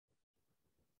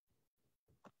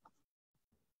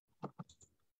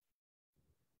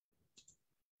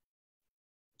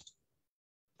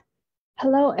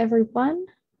Hello, everyone.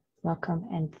 Welcome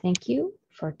and thank you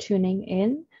for tuning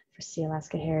in for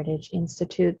Sealaska Heritage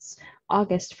Institute's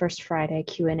August 1st Friday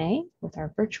Q&A with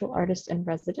our virtual artist in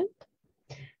resident.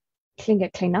 My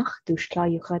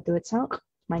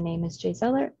name is Jay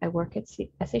Zeller. I work at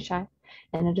SHI,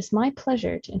 and it is my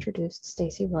pleasure to introduce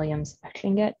Stacey Williams, a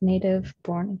Tlingit native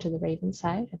born into the Raven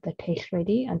side of the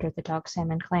Tlingit under the Dog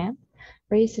Salmon clan.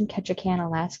 Raised in Ketchikan,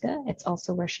 Alaska, it's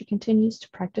also where she continues to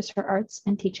practice her arts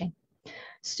and teaching.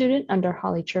 Student under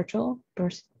Holly Churchill,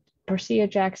 Dorcia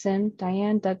Jackson,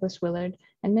 Diane Douglas Willard,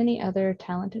 and many other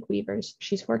talented weavers,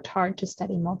 she's worked hard to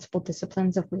study multiple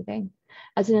disciplines of weaving.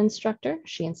 As an instructor,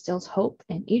 she instills hope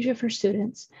in each of her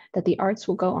students that the arts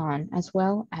will go on, as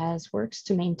well as works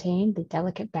to maintain the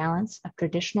delicate balance of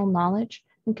traditional knowledge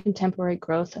and contemporary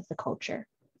growth of the culture.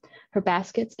 Her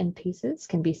baskets and pieces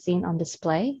can be seen on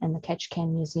display in the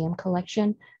Ketchikan Museum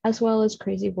collection, as well as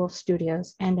Crazy Wolf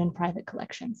Studios and in private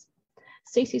collections.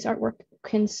 Stacey's artwork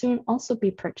can soon also be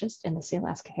purchased in the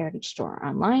Sealaska Heritage Store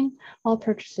online. All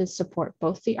purchases support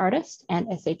both the artist and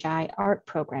SHI art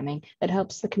programming that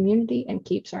helps the community and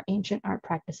keeps our ancient art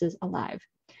practices alive.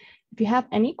 If you have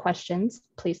any questions,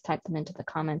 please type them into the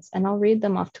comments and I'll read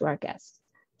them off to our guests.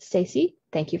 Stacey,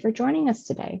 thank you for joining us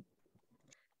today.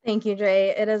 Thank you,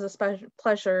 Jay. It is a special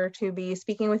pleasure to be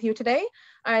speaking with you today.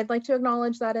 I'd like to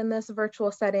acknowledge that in this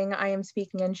virtual setting, I am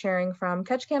speaking and sharing from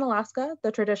Ketchikan, Alaska,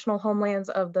 the traditional homelands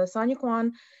of the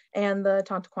Saniaquan and the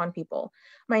Tontaquan people.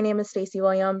 My name is Stacey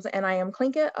Williams, and I am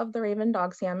Tlingit of the Raven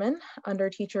Dog Salmon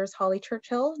under teachers Holly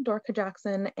Churchill, Dorca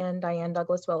Jackson, and Diane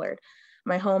Douglas Willard.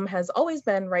 My home has always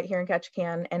been right here in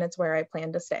Ketchikan, and it's where I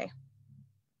plan to stay.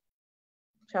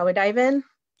 Shall we dive in?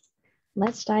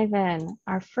 Let's dive in.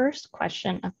 Our first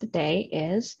question of the day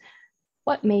is,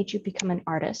 what made you become an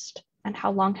artist and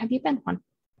how long have you been one?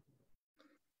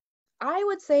 I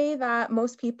would say that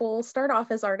most people start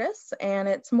off as artists, and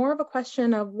it's more of a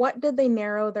question of what did they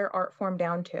narrow their art form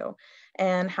down to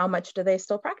and how much do they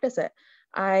still practice it.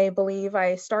 I believe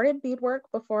I started beadwork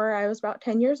before I was about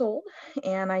 10 years old,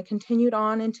 and I continued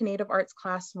on into Native Arts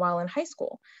class while in high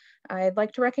school. I'd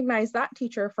like to recognize that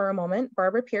teacher for a moment,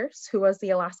 Barbara Pierce, who was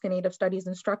the Alaska Native Studies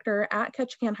instructor at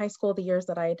Ketchikan High School the years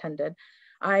that I attended.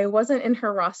 I wasn't in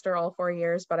her roster all 4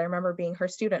 years, but I remember being her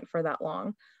student for that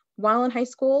long. While in high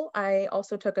school, I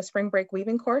also took a spring break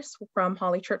weaving course from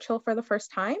Holly Churchill for the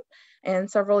first time. And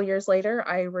several years later,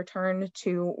 I returned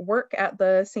to work at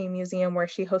the same museum where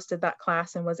she hosted that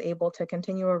class and was able to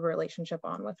continue a relationship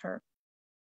on with her.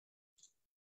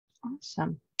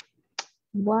 Awesome.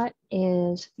 What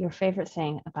is your favorite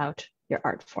thing about your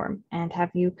art form, and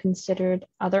have you considered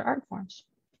other art forms?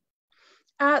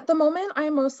 At the moment, I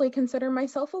mostly consider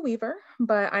myself a weaver,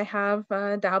 but I have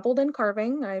dabbled in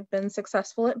carving. I've been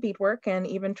successful at beadwork and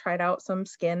even tried out some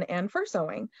skin and fur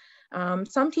sewing.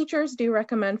 Some teachers do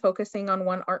recommend focusing on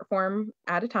one art form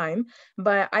at a time,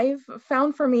 but I've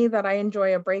found for me that I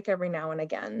enjoy a break every now and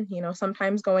again. You know,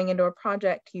 sometimes going into a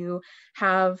project, you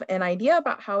have an idea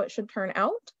about how it should turn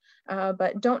out,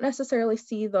 but don't necessarily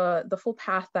see the full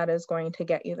path that is going to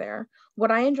get you there.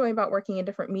 What I enjoy about working in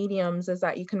different mediums is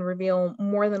that you can reveal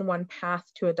more than one path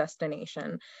to a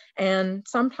destination. And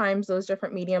sometimes those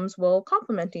different mediums will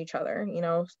complement each other, you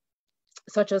know,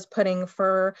 such as putting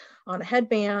fur on a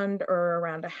headband or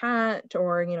around a hat,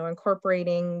 or, you know,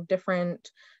 incorporating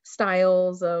different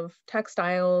styles of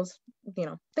textiles, you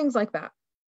know, things like that.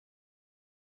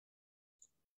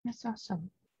 That's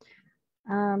awesome.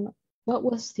 What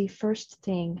was the first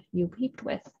thing you weaved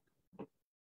with?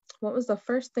 What was the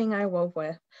first thing I wove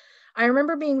with? I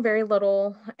remember being very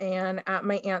little and at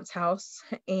my aunt's house,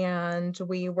 and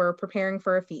we were preparing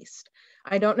for a feast.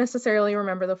 I don't necessarily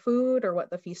remember the food or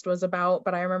what the feast was about,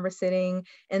 but I remember sitting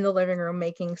in the living room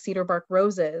making cedar bark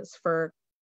roses for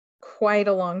quite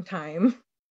a long time.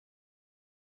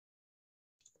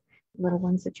 Little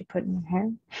ones that you put in your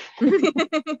hair?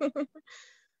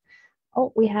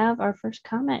 Oh, we have our first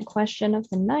comment question of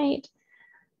the night.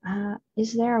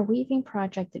 Is there a weaving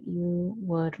project that you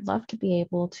would love to be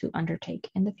able to undertake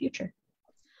in the future?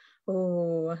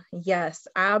 Oh, yes,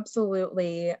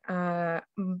 absolutely.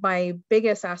 My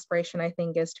biggest aspiration, I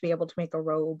think, is to be able to make a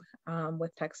robe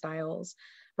with textiles.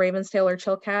 Raven's tail or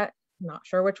chilkat, not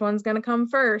sure which one's going to come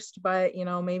first, but, you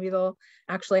know, maybe they'll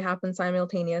actually happen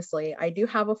simultaneously. I do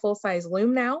have a full-size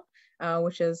loom now,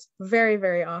 which is very,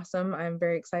 very awesome. I'm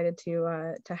very excited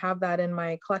to have that in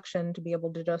my collection to be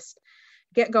able to just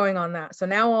get going on that. So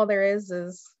now all there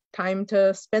is time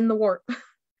to spin the warp.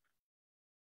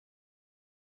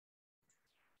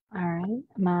 All right,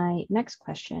 my next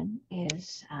question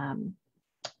is,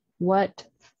 what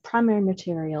primary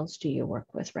materials do you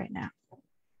work with right now?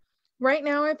 Right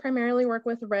now, I primarily work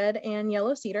with red and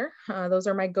yellow cedar. Those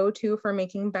are my go-to for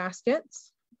making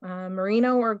baskets.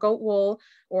 Merino or goat wool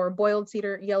or boiled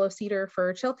cedar, yellow cedar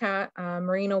for Chilkat,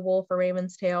 merino wool for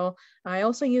Raven's tail. I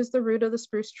also use the root of the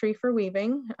spruce tree for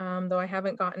weaving, though I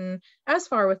haven't gotten as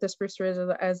far with the spruce tree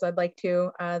as I'd like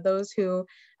to. Those who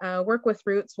work with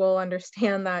roots will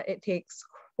understand that it takes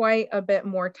quite a bit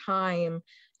more time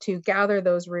to gather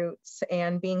those roots,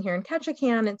 and being here in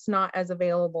Ketchikan, it's not as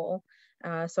available.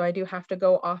 So I do have to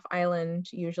go off island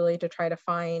usually to try to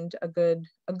find a good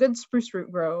spruce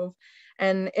root grove.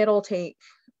 And it'll take,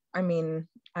 I mean,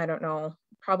 I don't know,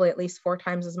 probably at least 4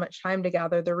 times as much time to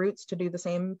gather the roots to do the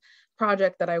same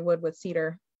project that I would with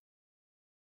cedar.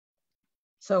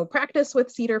 So practice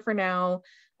with cedar for now,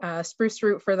 spruce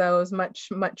root for those much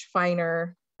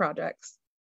finer projects.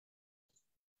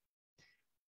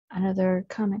 Another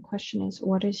comment question is,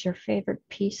 what is your favorite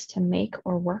piece to make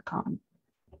or work on?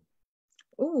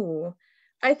 Ooh,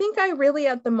 I think I really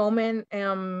at the moment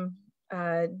am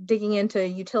digging into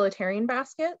utilitarian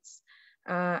baskets.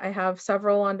 I have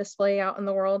several on display out in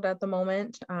the world at the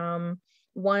moment.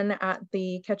 One at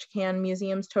the Ketchikan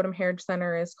Museum's Totem Heritage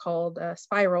Center is called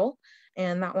Spiral,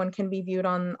 and that one can be viewed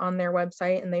on their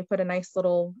website, and they put a nice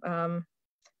little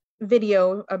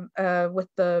video with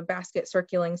the basket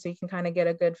circulating, so you can kind of get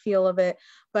a good feel of it.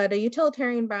 But a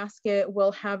utilitarian basket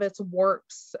will have its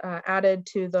warps added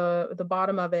to the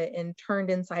bottom of it and turned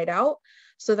inside out,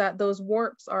 so that those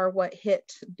warps are what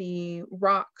hit the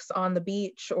rocks on the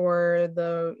beach or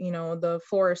the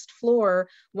forest floor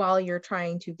while you're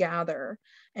trying to gather.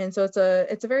 And so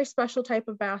it's a very special type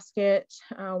of basket,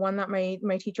 one that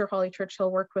my teacher Holly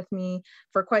Churchill worked with me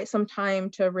for quite some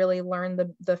time to really learn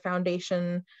the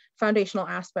foundational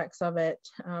aspects of it.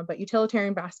 But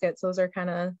utilitarian baskets, those are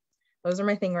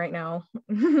my thing right now.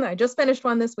 I just finished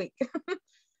one this week.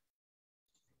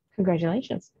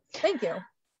 Congratulations. Thank you.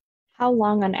 How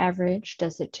long on average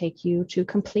does it take you to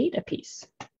complete a piece?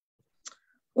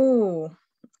 Ooh,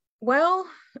 well,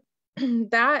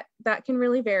 that can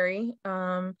really vary,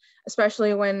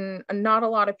 especially when not a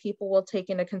lot of people will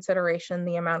take into consideration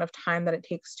the amount of time that it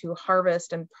takes to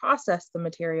harvest and process the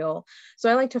material. So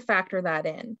I like to factor that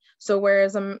in. So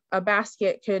whereas a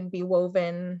basket could be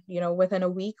woven, within a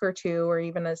week or 2, or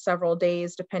even several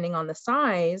days, depending on the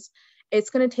size, it's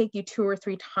going to take you 2 or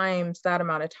 3 times that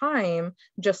amount of time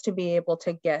just to be able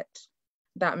to get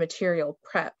that material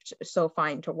prepped so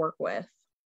fine to work with.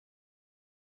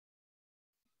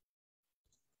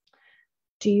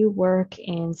 Do you work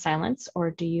in silence,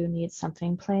 or do you need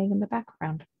something playing in the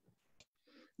background?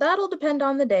 That'll depend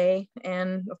on the day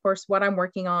and, of course, what I'm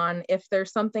working on. If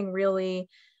there's something really,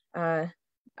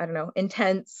 I don't know,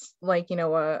 intense, like, a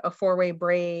 4-way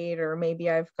braid, or maybe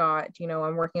I've got,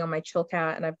 I'm working on my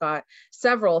Chilkat and I've got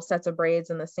several sets of braids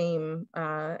in the same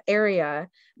area,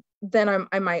 then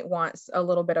I might want a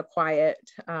little bit of quiet.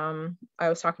 I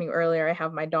was talking to you earlier, I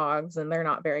have my dogs and they're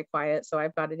not very quiet, so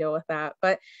I've got to deal with that.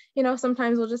 But,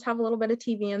 sometimes we'll just have a little bit of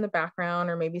TV in the background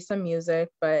or maybe some music,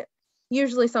 but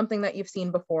usually something that you've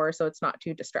seen before, so it's not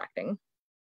too distracting.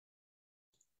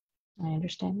 I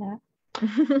understand that.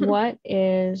 What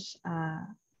is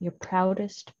your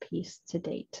proudest piece to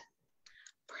date?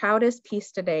 Proudest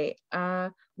piece to date?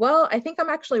 Well, I think I'm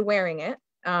actually wearing it.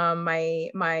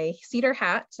 My cedar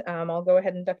hat. I'll go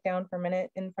ahead and duck down for a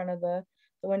minute in front of the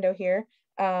window here.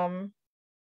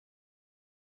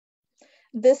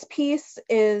 This piece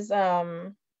is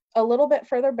a little bit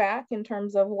further back in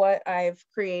terms of what I've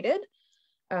created.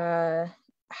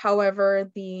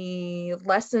 However, the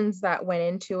lessons that went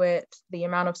into it, the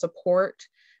amount of support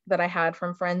that I had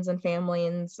from friends and family,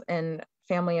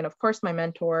 and of course my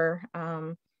mentor,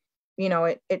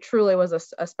 it truly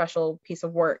was a special piece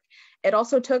of work. It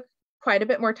also took quite a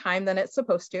bit more time than it's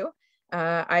supposed to.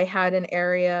 I had an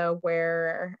area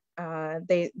where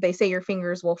they say your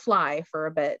fingers will fly for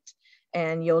a bit,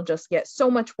 and you'll just get so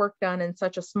much work done in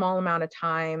such a small amount of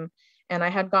time. And I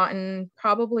had gotten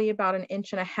probably about 1.5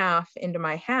 inches into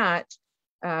my hat,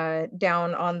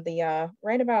 down on the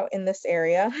right about in this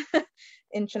area, 1.5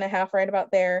 inches right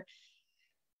about there.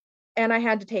 And I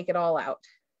had to take it all out.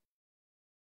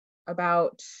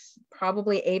 About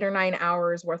probably 8 or 9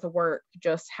 hours worth of work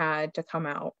just had to come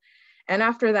out. And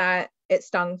after that, it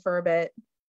stung for a bit,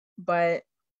 but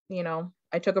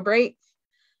I took a break,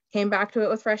 came back to it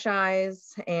with fresh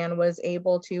eyes, and was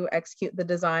able to execute the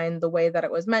design the way that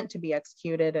it was meant to be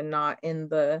executed, and not in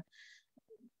the,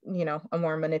 a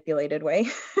more manipulated way.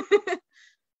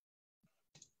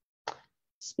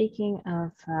 Speaking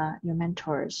of your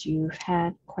mentors, you've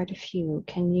had quite a few.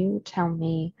 Can you tell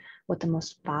me what the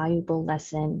most valuable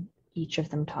lesson each of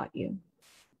them taught you?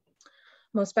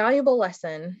 Most valuable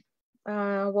lesson.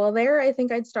 Well, there, I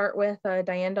think I'd start with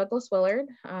Diane Douglas Willard.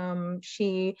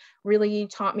 She really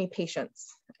taught me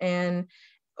patience. And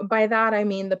by that, I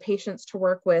mean the patience to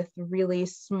work with really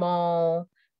small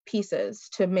pieces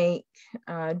to make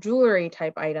jewelry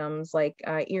type items like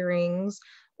earrings,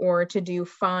 or to do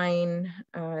fine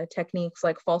techniques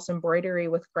like false embroidery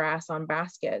with grass on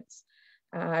baskets.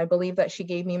 I believe that she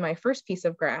gave me my first piece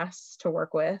of grass to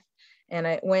work with, and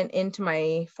it went into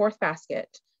my fourth basket.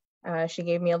 She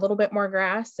gave me a little bit more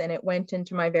grass, and it went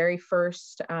into my very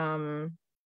first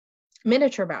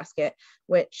miniature basket,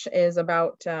 which is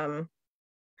about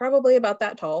probably about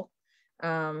that tall.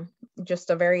 Just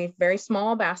a very, very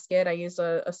small basket. I used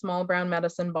a small brown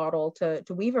medicine bottle to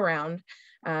weave around.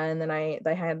 And then I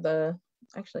had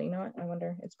actually, you know what? I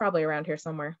wonder, it's probably around here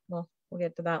somewhere. We'll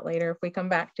get to that later if we come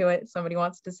back to it. Somebody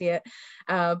wants to see it.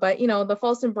 But, you know, the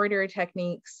false embroidery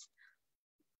techniques,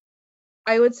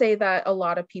 I would say that a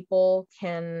lot of people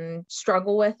can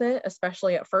struggle with it,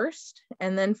 especially at first,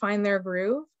 and then find their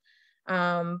groove.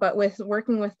 But with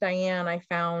working with Diane, I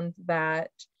found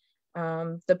that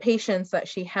the patience that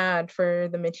she had for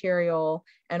the material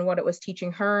and what it was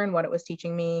teaching her and what it was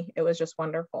teaching me, it was just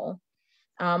wonderful.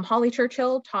 Holly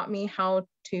Churchill taught me how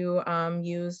to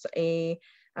use a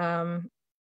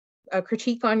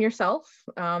critique on yourself,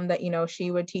 that, you know,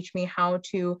 she would teach me how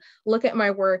to look at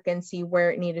my work and see where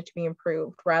it needed to be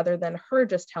improved rather than her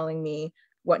just telling me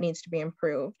what needs to be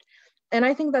improved. And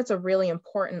I think that's a really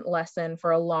important lesson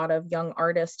for a lot of young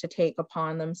artists to take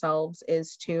upon themselves,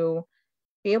 is to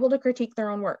be able to critique their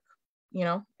own work. You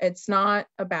know, it's not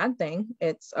a bad thing.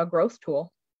 It's a growth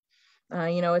tool.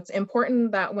 You know, it's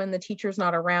important that when the teacher's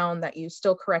not around, that you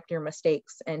still correct your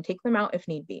mistakes and take them out if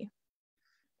need be.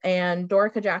 And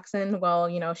Dorica Jackson, well,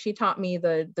 you know, she taught me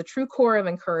the true core of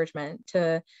encouragement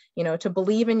to, you know, to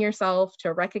believe in yourself,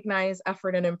 to recognize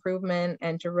effort and improvement,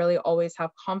 and to really always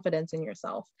have confidence in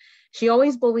yourself. She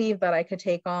always believed that I could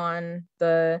take on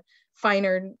the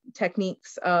finer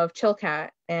techniques of Chilkat,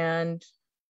 and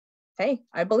hey,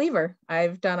 I believe her.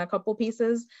 I've done a couple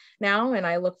pieces now, and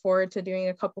I look forward to doing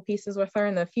a couple pieces with her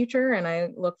in the future. And I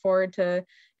look forward to,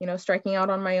 you know, striking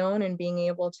out on my own and being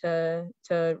able to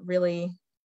really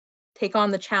take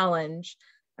on the challenge.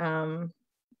 I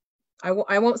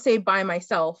won't say by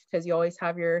myself, because you always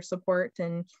have your support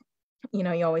and, you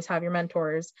know, you always have your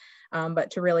mentors, but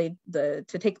to really to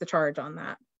take the charge on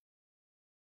that.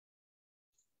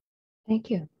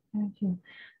 Thank you. Thank you.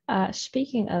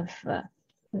 Speaking of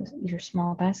your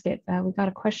small basket, we got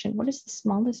a question. What is the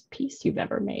smallest piece you've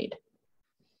ever made?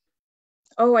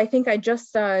 Oh, I think I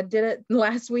just did it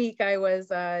last week. I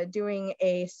was doing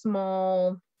a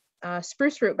small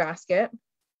spruce root basket,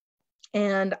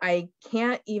 and I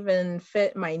can't even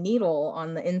fit my needle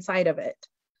on the inside of it.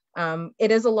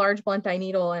 It is a large blunt eye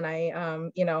needle, and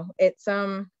I, you know, it's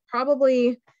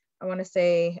probably, I want to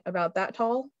say about that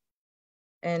tall,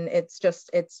 and it's just,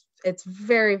 it's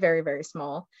very, very, very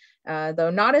small. Though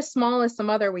not as small as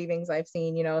some other weavings I've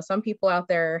seen. You know, some people out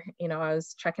there, you know, I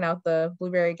was checking out the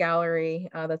Blueberry Gallery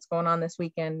that's going on this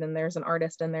weekend, and there's an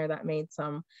artist in there that made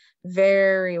some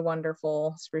very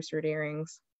wonderful spruce root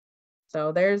earrings.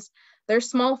 So there's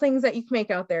small things that you can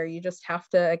make out there. You just have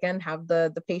to, again, have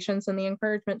the patience and the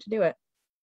encouragement to do it,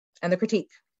 and the critique.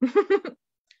 I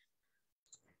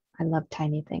love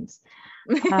tiny things.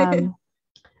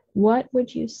 What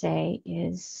would you say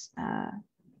is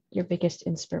your biggest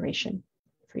inspiration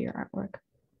for your artwork?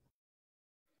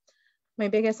 My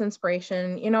biggest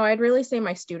inspiration, you know, I'd really say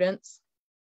my students.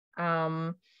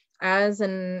 As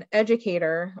an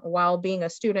educator, while being a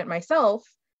student myself,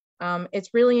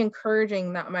 it's really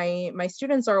encouraging that my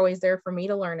students are always there for me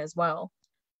to learn as well.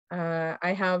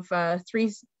 I have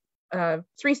three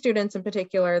students in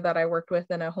particular that I worked with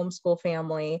in a homeschool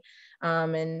family,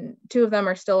 and two of them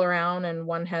are still around, and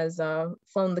one has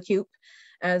flown the coop,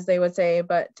 as they would say,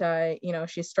 but you know,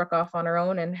 she struck off on her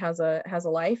own and has a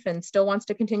life and still wants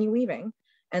to continue weaving.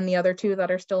 And the other two that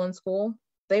are still in school,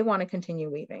 they want to continue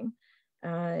weaving.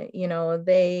 You know,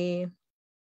 they're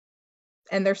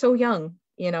so young,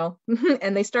 you know,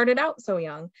 and they started out so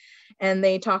young, and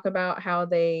they talk about how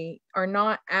they are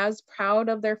not as proud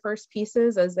of their first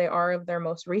pieces as they are of their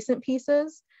most recent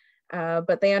pieces.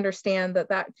 But they understand that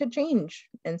that could change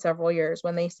in several years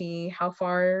when they see how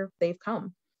far they've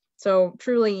come. So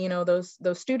truly, you know, those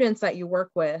students that you work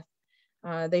with,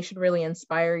 they should really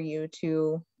inspire you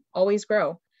to always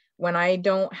grow. When I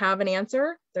don't have an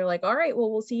answer, they're like, all right,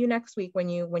 well, we'll see you next week when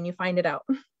you find it out.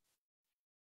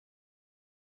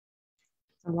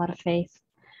 A lot of faith.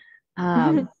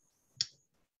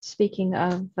 Speaking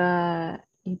of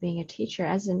you being a teacher,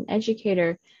 as an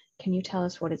educator, can you tell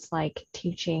us what it's like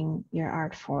teaching your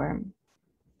art form?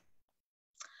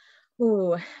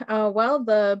 Ooh, well,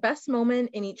 the best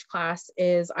moment in each class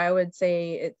is, I would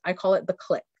say, I call it the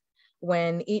click.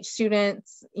 When each student,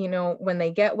 when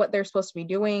they get what they're supposed to be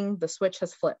doing, the switch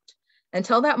has flipped.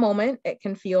 Until that moment, it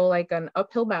can feel like an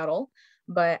uphill battle,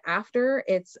 but after,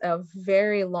 it's a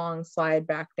very long slide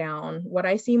back down. What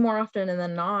I see more often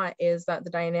than not is that the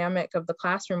dynamic of the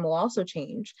classroom will also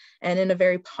change, and in a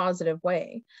very positive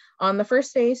way. On the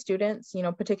first day, students,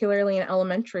 particularly in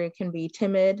elementary, can be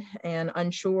timid and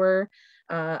unsure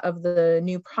of the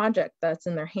new project that's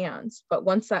in their hands. But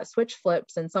once that switch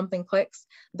flips and something clicks,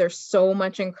 there's so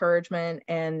much encouragement,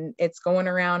 and it's going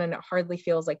around, and it hardly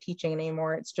feels like teaching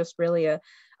anymore. It's just really a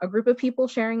group of people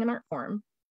sharing an art form.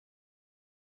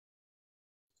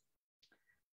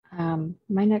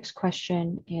 My next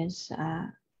question is,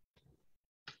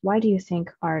 why do you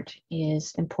think art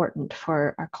is important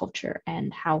for our culture,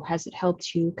 and how has it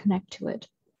helped you connect to it?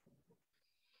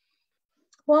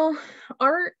 Well,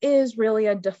 art is really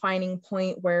a defining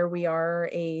point where we are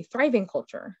a thriving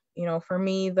culture. For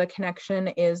me, the connection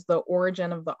is the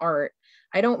origin of the art.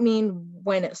 I don't mean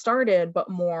when it started, but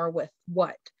more with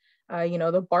what.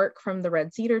 The bark from the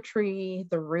red cedar tree,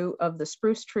 the root of the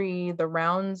spruce tree, the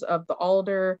rounds of the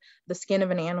alder, the skin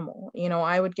of an animal.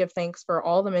 I would give thanks for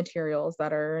all the materials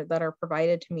that are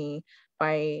provided to me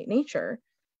by nature.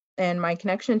 And my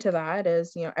connection to that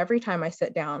is, every time I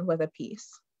sit down with a piece,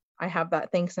 I have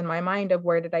that thanks in my mind of,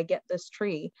 where did I get this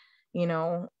tree? You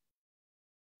know,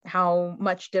 how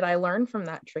much did I learn from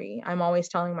that tree? I'm always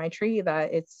telling my tree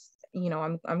that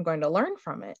I'm going to learn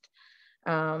from it.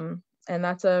 And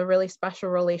that's a really special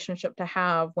relationship to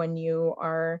have when you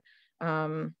are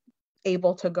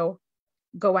able to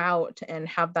go out and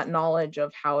have that knowledge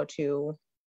of how to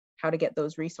get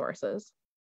those resources.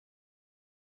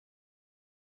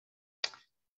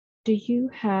 Do you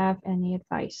have any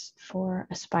advice for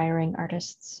aspiring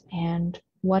artists? And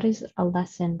what is a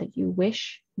lesson that you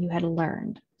wish you had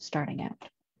learned starting out?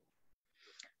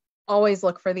 Always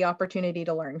look for the opportunity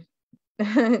to learn.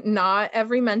 Not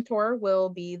every mentor will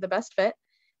be the best fit,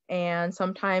 and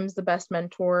sometimes the best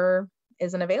mentor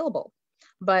isn't available.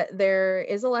 But there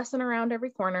is a lesson around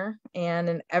every corner, and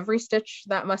in every stitch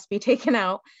that must be taken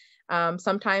out.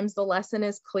 Sometimes the lesson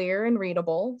is clear and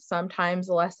readable. Sometimes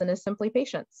the lesson is simply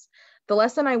patience. The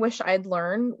lesson I wish I'd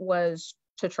learned was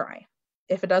to try.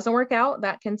 If it doesn't work out,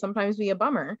 that can sometimes be a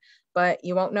bummer, but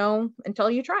you won't know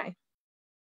until you try.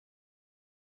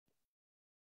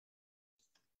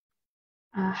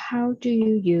 How do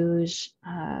you use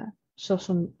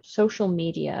social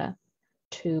media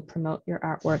to promote your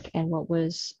artwork, and what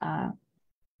was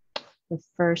the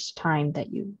first time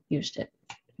that you used it?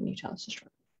 Can you tell us the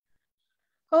story?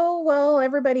 Oh, well,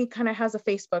 everybody kind of has a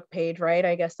Facebook page, right?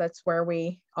 I guess that's where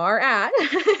we are at.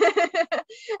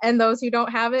 And those who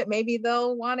don't have it, maybe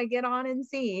they'll want to get on and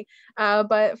see.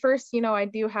 But first, I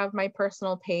do have my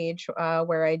personal page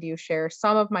where I do share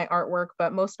some of my artwork,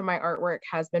 but most of my artwork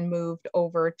has been moved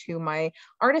over to my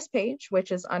artist page,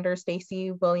 which is under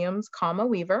Stacey Williams,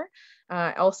 Weaver.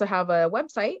 I also have a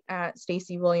website at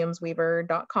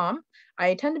staceywilliamsweaver.com.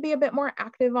 I tend to be a bit more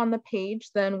active on the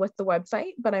page than with the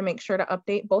website, but I make sure to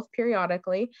update both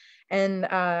periodically. And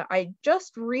I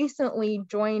just recently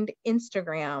joined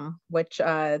Instagram, which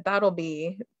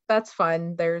that's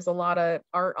fun. There's a lot of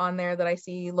art on there that I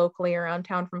see locally around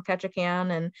town from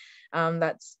Ketchikan, and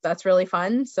that's really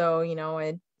fun. So,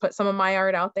 I put some of my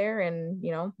art out there, and,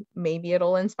 maybe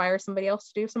it'll inspire somebody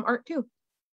else to do some art too.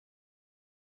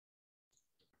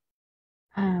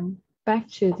 Back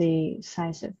to the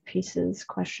size of pieces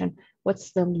question.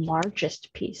 What's the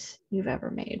largest piece you've ever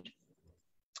made?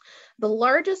 The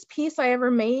largest piece I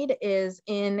ever made is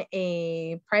in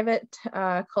a private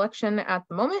collection at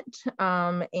the moment,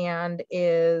 and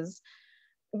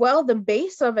the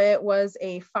base of it was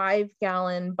a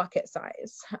 5-gallon bucket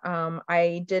size.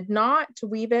 I did not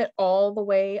weave it all the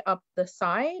way up the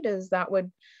side, as that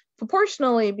would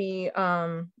proportionally be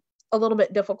a little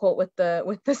bit difficult with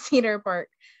the cedar bark.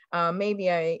 Maybe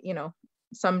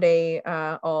someday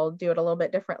I'll do it a little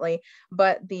bit differently,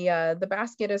 but the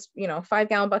basket is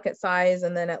 5-gallon bucket size,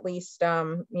 and then at least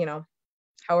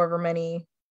however many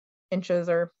inches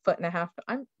or foot and a half.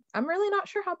 I'm really not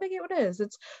sure how big it is.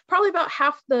 It's probably about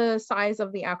half the size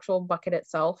of the actual bucket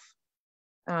itself.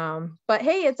 But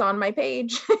hey, it's on my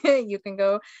page. You can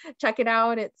go check it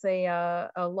out. It's a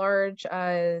large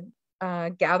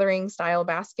gathering style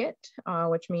basket,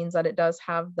 which means that it does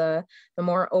have the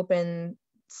more open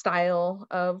style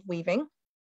of weaving.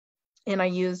 And I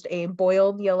used a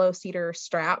boiled yellow cedar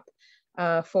strap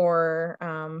for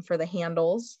the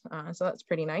handles. So that's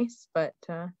pretty nice. But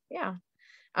yeah,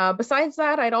 Besides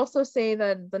that, I'd also say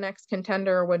that the next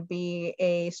contender would be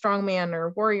a strongman or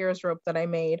warrior's rope that I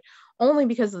made, only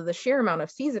because of the sheer amount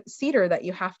of cedar that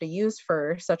you have to use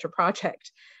for such a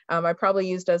project. I probably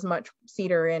used as much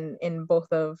cedar in both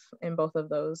of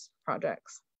those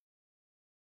projects,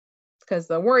 because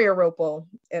the warrior rope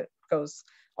it goes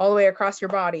all the way across your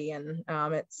body, and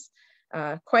it's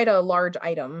quite a large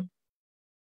item.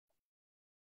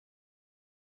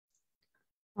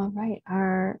 All right,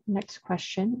 our next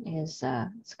question is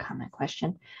it's a comment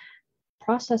question.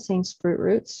 Processing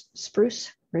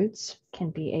spruce roots can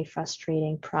be a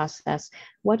frustrating process.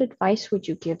 What advice would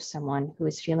you give someone who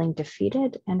is feeling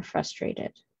defeated and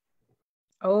frustrated?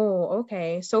 Oh,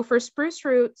 okay. So for spruce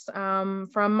roots, from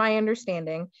my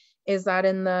understanding, is that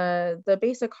in the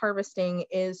basic harvesting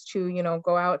is to,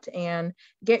 go out and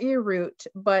get your root,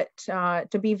 but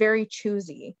to be very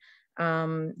choosy.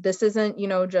 This isn't,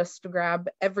 just to grab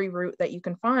every root that you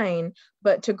can find,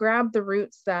 but to grab the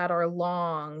roots that are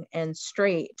long and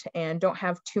straight and don't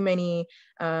have too many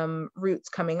roots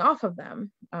coming off of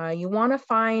them. You want to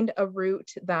find a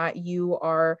root that you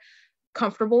are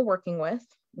comfortable working with,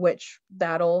 which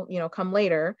that'll, come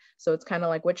later. So it's kind of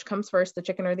like, which comes first, the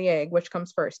chicken or the egg? Which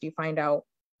comes first? You find out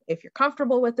if you're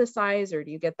comfortable with this size, or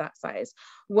do you get that size?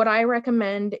 What I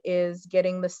recommend is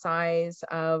getting the size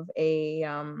of a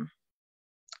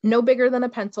no bigger than a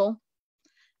pencil,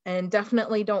 and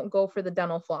definitely don't go for the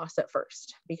dental floss at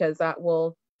first, because that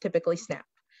will typically snap.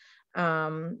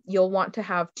 You'll want to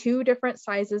have 2 different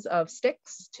sizes of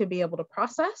sticks to be able to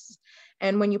process.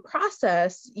 And when you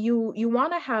process, you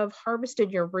want to have harvested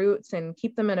your roots and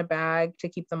keep them in a bag to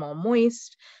keep them all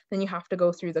moist. Then you have to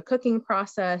go through the cooking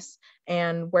process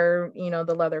and wear,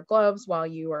 the leather gloves while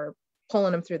you are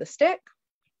pulling them through the stick.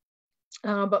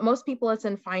 But most people, it's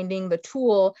in finding the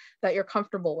tool that you're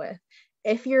comfortable with.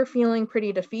 If you're feeling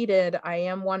pretty defeated, I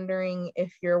am wondering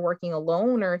if you're working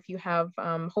alone, or if you have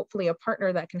hopefully a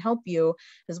partner that can help you.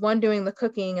 Is one doing the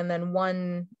cooking and then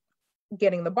one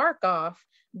getting the bark off?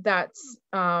 That's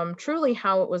truly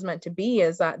how it was meant to be.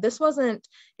 Is that this wasn't,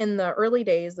 in the early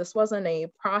days, this wasn't a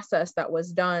process that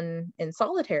was done in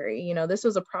solitary. This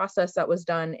was a process that was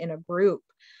done in a group.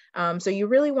 So you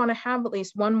really want to have at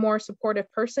least one more supportive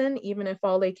person, even if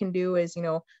all they can do is,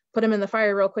 put them in the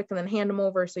fire real quick and then hand them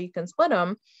over so you can split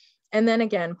them. And then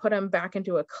again, put them back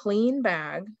into a clean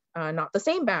bag, not the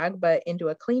same bag, but into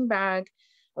a clean bag,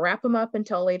 wrap them up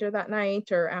until later that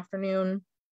night or afternoon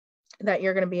that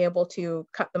you're going to be able to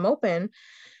cut them open,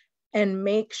 and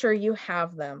make sure you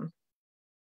have them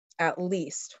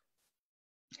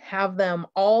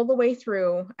all the way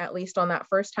through, at least on that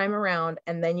first time around.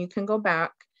 And then you can go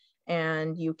back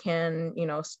and you can,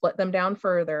 split them down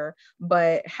further.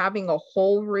 But having a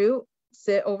whole root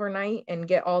sit overnight and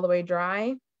get all the way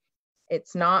dry,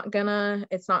 it's not gonna,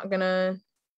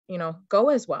 go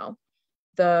as well.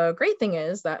 The great thing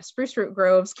is that spruce root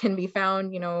groves can be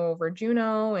found, over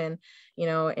Juneau and, in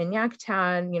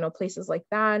Yakutat, places like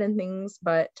that and things.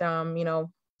 But,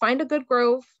 find a good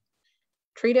grove,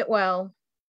 treat it well,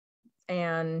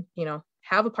 and,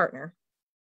 have a partner.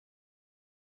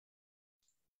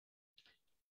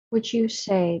 Would you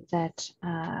say that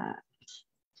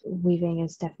weaving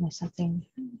is definitely something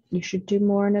you should do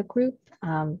more in a group?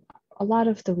 A lot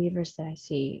of the weavers that I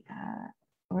see,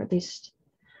 or at least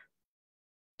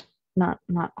not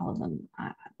all of them,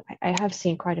 I have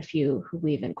seen quite a few who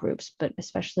weave in groups, but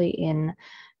especially in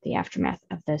the aftermath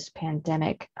of this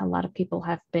pandemic, a lot of people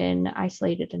have been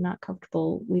isolated and not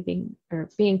comfortable weaving or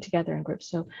being together in groups.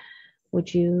 So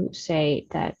would you say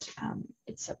that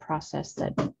it's a process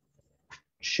that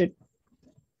should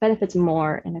benefits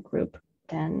more in a group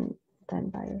than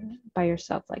by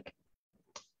yourself? Like,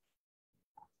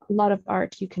 a lot of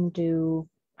art you can do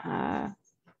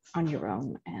on your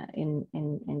own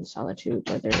in solitude,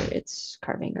 whether it's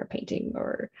carving or painting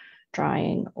or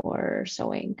drawing or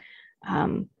sewing.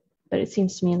 But it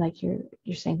seems to me like you're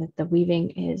saying that the weaving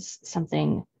is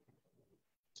something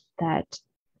that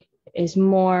is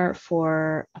more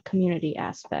for a community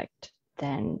aspect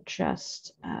than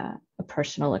just a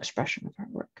personal expression of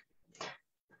artwork.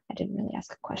 I didn't really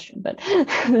ask a question, but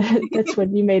that's what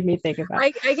you made me think about.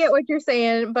 I get what you're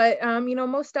saying, but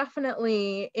most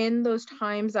definitely in those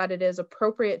times that it is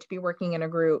appropriate to be working in a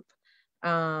group,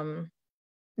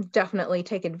 definitely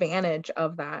take advantage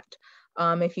of that.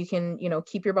 If you can,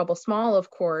 keep your bubble small, of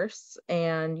course,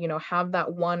 and, have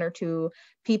that 1 or 2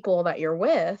 people that you're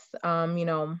with,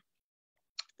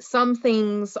 some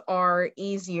things are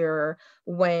easier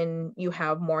when you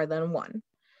have more than one.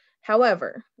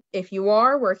 However, if you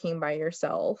are working by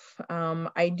yourself,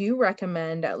 I do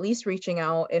recommend at least reaching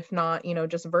out, if not,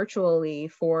 just virtually,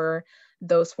 for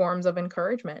those forms of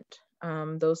encouragement,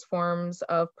 those forms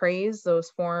of praise, those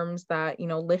forms that,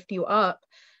 lift you up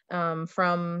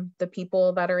from the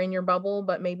people that are in your bubble,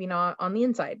 but maybe not on the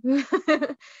inside.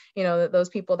 Those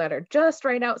people that are just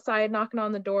right outside knocking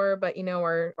on the door, but,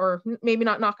 or maybe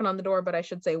not knocking on the door, but I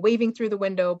should say waving through the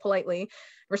window politely,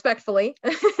 respectfully.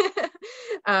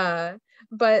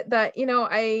 But that,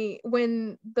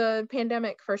 when the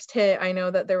pandemic first hit, I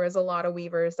know that there was a lot of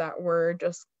weavers that were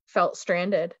just felt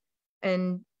stranded.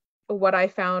 And what I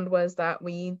found was that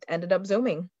we ended up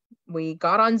Zooming. We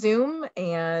got on Zoom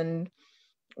and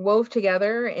wove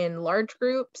together in large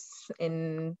groups,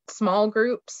 in small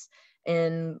groups,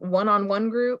 in one-on-one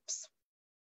groups.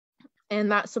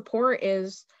 And that support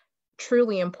is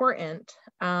truly important.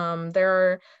 There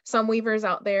are some weavers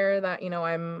out there that,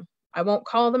 I won't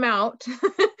call them out,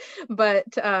 but,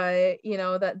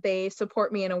 that they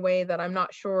support me in a way that I'm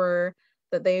not sure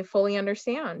that they fully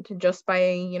understand, just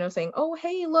by, saying, oh,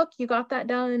 hey, look, you got that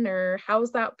done, or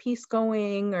how's that piece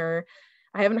going? Or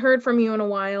I haven't heard from you in a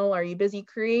while. Are you busy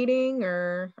creating,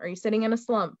 or are you sitting in a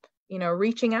slump?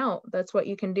 Reaching out, that's what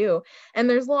you can do. And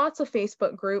there's lots of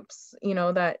Facebook groups,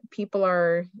 that people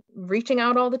are reaching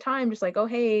out all the time, just like, oh,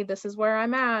 hey, this is where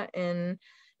I'm at. And,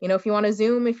 if you want to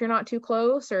Zoom, if you're not too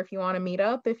close, or if you want to meet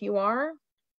up, if you are,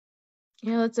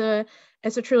 it's a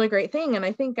truly great thing. And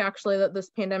I think actually that this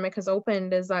pandemic has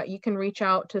opened is that you can reach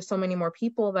out to so many more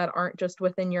people that aren't just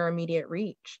within your immediate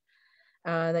reach.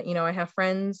 That, I have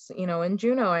friends, in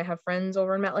Juneau, I have friends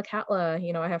over in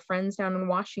Metlakatla, I have friends down in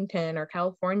Washington or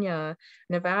California,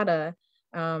 Nevada.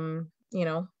 There's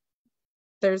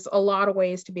a lot of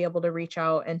ways to be able to reach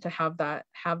out and to have that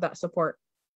support.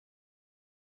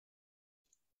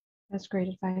 That's great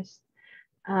advice.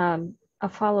 A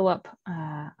follow-up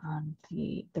on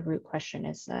the root question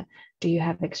is, do you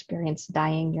have experience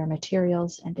dyeing your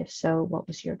materials? And if so, what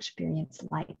was your experience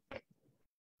like?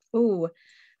 Ooh,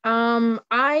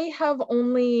 I have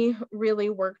only really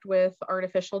worked with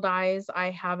artificial dyes.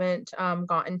 I haven't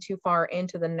gotten too far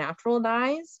into the natural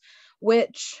dyes,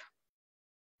 which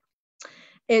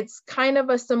it's kind of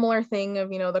a similar thing of,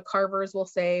 the carvers will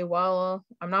say, well,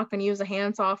 I'm not going to use a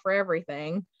handsaw for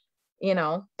everything.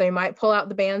 They might pull out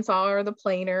the bandsaw or the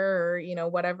planer, or,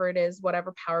 whatever it is,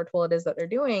 whatever power tool it is that they're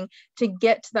doing to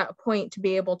get to that point to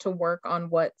be able to work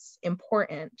on what's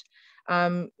important.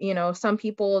 Some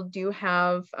people do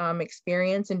have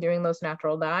experience in doing those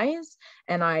natural dyes,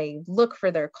 and I look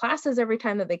for their classes every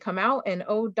time that they come out, and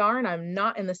oh darn, I'm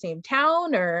not in the same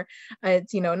town, or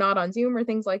it's, not on Zoom or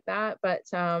things like that. But,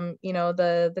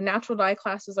 the natural dye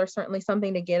classes are certainly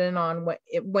something to get in on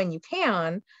when you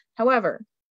can. However,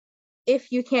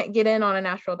 if you can't get in on a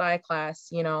natural dye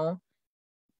class,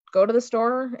 go to the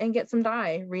store and get some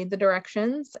dye, read the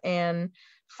directions and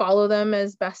follow them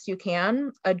as best you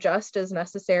can, adjust as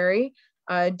necessary,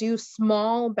 do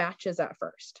small batches at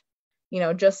first,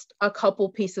 just a couple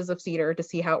pieces of cedar to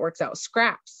see how it works out,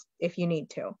 scraps if you need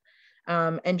to,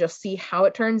 and just see how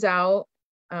it turns out.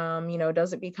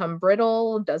 Does it become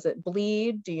brittle? Does it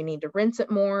bleed? Do you need to rinse it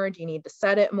more? Do you need to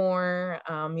set it more?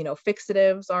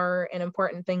 Fixatives are an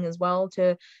important thing as well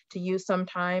to use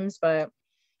sometimes, but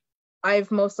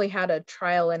I've mostly had a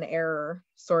trial and error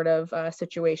sort of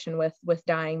situation with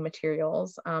dyeing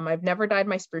materials. I've never dyed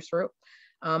my spruce root.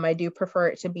 I do prefer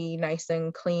it to be nice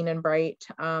and clean and bright,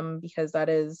 because that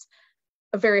is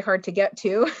very hard to get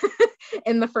to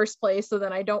in the first place. So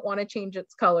then I don't want to change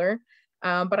its color.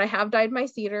 But I have dyed my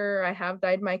cedar. I have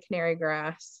dyed my canary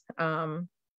grass.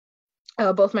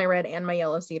 Both my red and my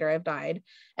yellow cedar I've dyed.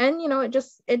 And,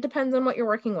 it depends on what you're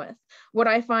working with. What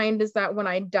I find is that when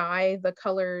I dye the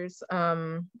colors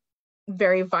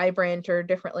very vibrant or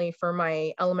differently for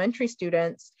my elementary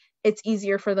students, it's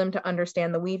easier for them to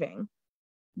understand the weaving.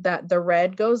 That the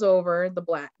red goes over, the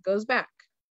black goes back.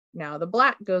 Now the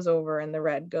black goes over and the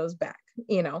red goes back.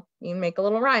 You can make a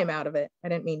little rhyme out of it. I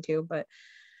didn't mean to, but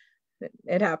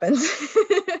it happens.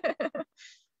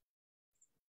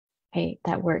 Hey,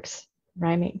 that works.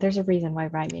 Rhyming. There's a reason why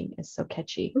rhyming is so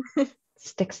catchy.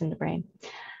 Sticks in the brain.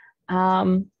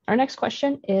 Our next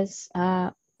question is,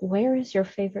 where is your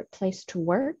favorite place to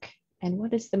work, and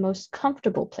what is the most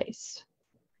comfortable place?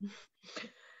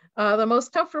 The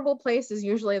most comfortable place is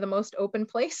usually the most open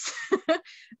place.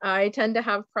 I tend to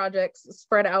have projects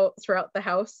spread out throughout the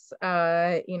house.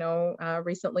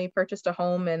 Recently purchased a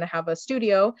home and have a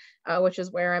studio, which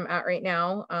is where I'm at right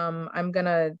now. I'm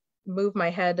gonna move my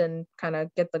head and kind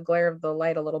of get the glare of the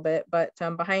light a little bit, but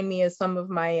behind me is some of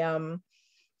my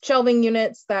shelving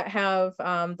units that have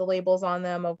the labels on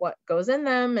them of what goes in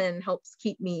them and helps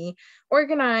keep me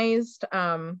organized.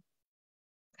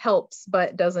 Helps,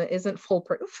 but isn't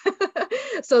foolproof.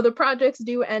 So the projects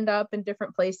do end up in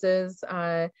different places.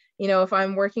 If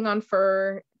I'm working on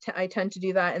fur, I tend to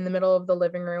do that in the middle of the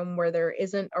living room where there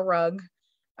isn't a rug,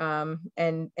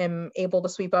 and am able to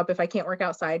sweep up if I can't work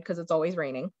outside because it's always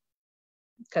raining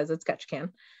because it's Ketchikan.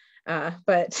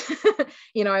 But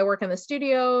I work in the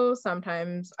studio.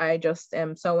 Sometimes I just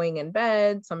am sewing in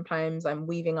bed. Sometimes I'm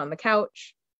weaving on the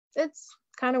couch. It's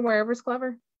kind of wherever's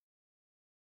clever.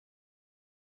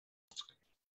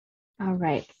 All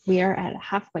right, we are at a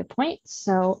halfway point.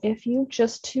 So if you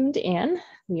just tuned in,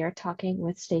 we are talking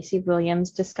with Stacey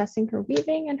Williams, discussing her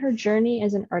weaving and her journey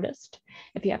as an artist.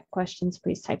 If you have questions,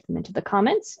 please type them into the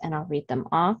comments and I'll read them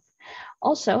off.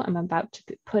 Also, I'm about to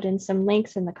put in some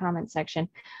links in the comment section.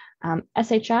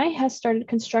 SHI has started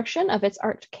construction of its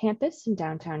art campus in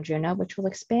downtown Juneau, which will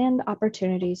expand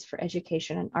opportunities for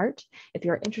education and art. If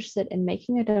you're interested in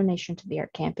making a donation to the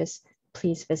art campus,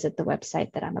 please visit the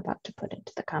website that I'm about to put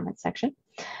into the comment section.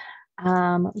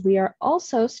 We are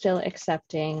also still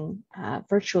accepting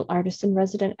virtual artist in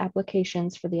resident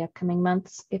applications for the upcoming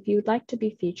months. If you'd like to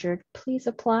be featured, please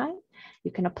apply.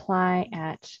 You can apply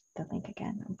at the link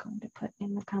again, I'm going to put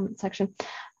in the comment section.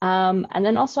 And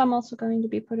then also, I'm also going to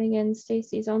be putting in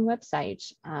Stacey's own website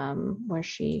where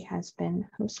she has been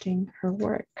hosting her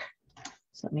work.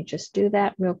 So let me just do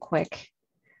that real quick.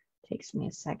 Takes me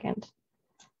a second.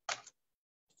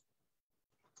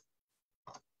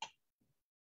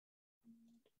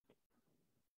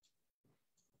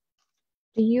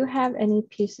 Do you have any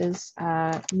pieces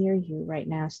near you right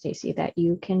now, Stacey, that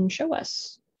you can show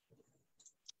us?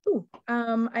 Ooh,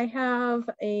 I have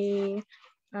a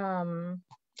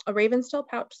Raven's tail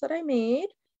pouch that I made.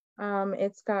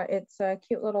 It's a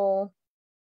cute little,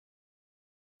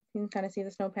 you can kind of see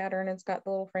the snow pattern. It's got the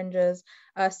little fringes,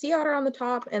 sea otter on the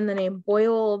top, and then a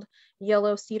boiled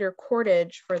yellow cedar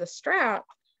cordage for the strap,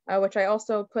 which I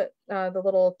also put the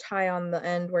little tie on the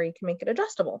end where you can make it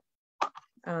adjustable.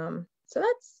 So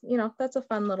that's a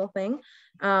fun little thing.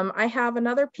 I have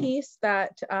another piece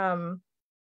that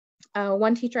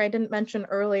one teacher I didn't mention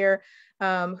earlier,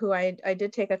 who I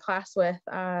did take a class with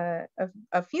a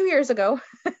few years ago.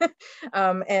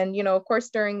 And, of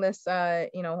course, during this,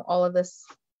 all of this,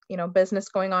 business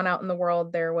going on out in the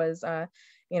world, there was,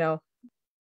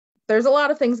 there's a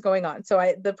lot of things going on.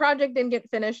 So the project didn't get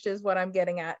finished is what I'm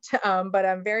getting at. But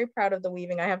I'm very proud of the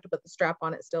weaving. I have to put the strap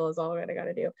on it still is all that I got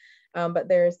to do. But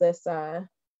there's this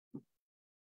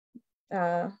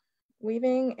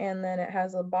weaving, and then it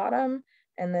has a bottom,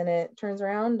 and then it turns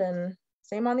around, and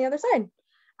same on the other side.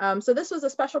 So this was a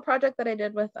special project that I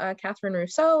did with Catherine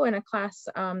Rousseau in a class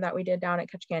that we did down at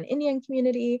Ketchikan Indian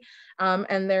community.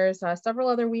 And there's several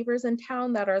other weavers in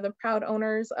town that are the proud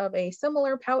owners of a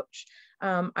similar pouch.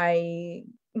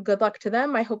 Good luck to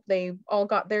them. I hope they all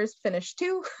got theirs finished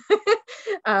too.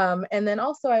 And then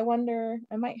also I wonder,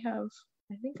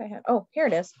 I think I have, oh, here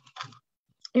it is.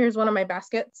 Here's one of my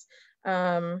baskets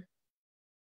that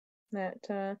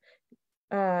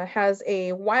has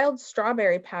a wild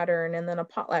strawberry pattern and then a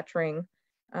potlatch ring.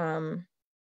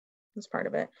 That's part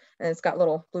of it. And it's got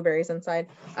little blueberries inside.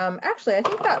 Actually, I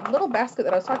think that little basket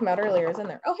that I was talking about earlier is in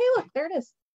there. Oh, hey, look, there it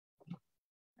is.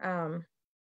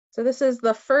 So this is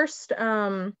the first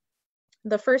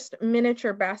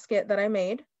miniature basket that I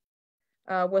made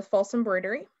with false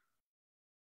embroidery.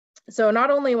 So not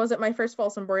only was it my first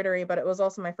false embroidery, but it was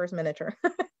also my first miniature.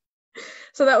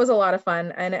 So that was a lot of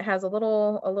fun, and it has a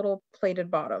little plated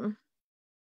bottom.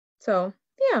 So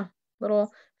yeah,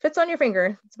 little fits on your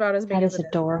finger. It's about as big as it is. That is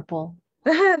adorable.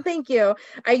 Thank you.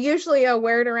 I usually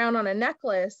wear it around on a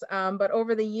necklace, but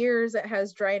over the years it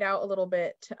has dried out a little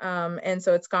bit, and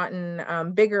so it's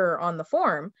gotten bigger on the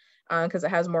form because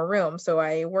it has more room. So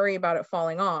I worry about it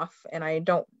falling off, and I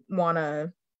don't want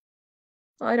to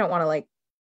like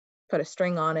put a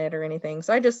string on it or anything.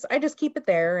 So I just keep it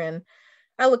there, and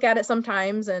I look at it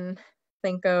sometimes and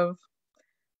think of,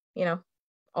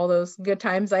 all those good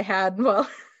times I had while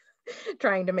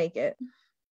trying to make it.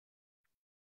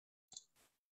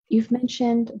 You've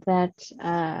mentioned that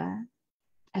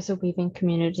as a weaving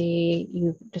community,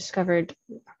 you've discovered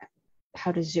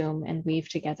how to Zoom and weave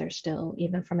together still,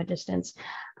 even from a distance.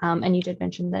 And you did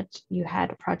mention that you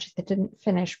had a project that didn't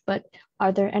finish, but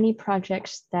are there any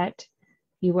projects that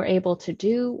you were able to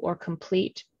do or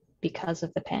complete because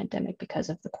of the pandemic, because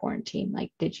of the quarantine?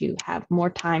 Like, did you have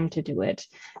more time to do it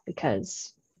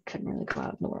because you couldn't really go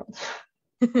out in the world?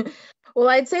 Well,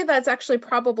 I'd say that's actually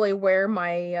probably where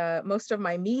my most of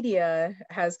my media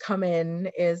has come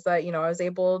in, is that, I was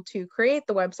able to create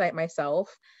the website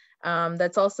myself.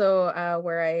 That's also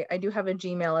where I do have a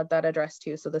Gmail at that address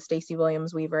too. So the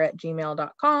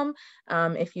stacywilliamsweaver@gmail.com.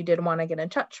 If you did want to get in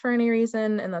touch for any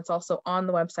reason, and that's also on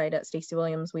the website at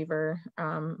stacywilliamsweaver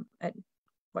at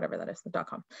whatever that is, the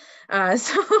 .com.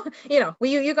 So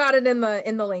you got it in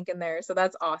the link in there, so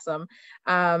that's awesome.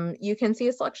 You can see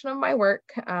a selection of my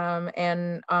work,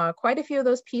 and quite a few of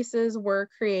those pieces were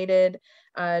created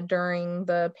during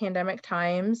the pandemic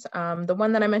times. The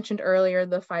one that I mentioned earlier,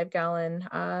 the 5-gallon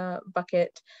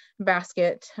bucket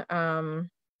basket,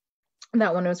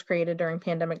 that one was created during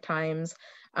pandemic times.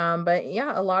 But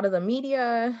yeah, a lot of the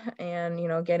media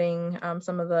and, getting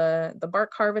some of the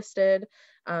bark harvested,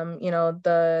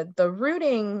 the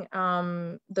rooting,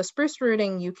 the spruce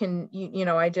rooting,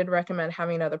 I did recommend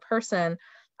having another person.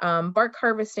 Bark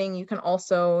harvesting, you can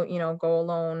also, go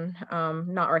alone,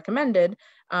 not recommended,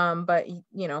 but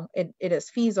it is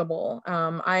feasible.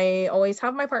 I always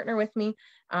have my partner with me.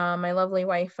 My lovely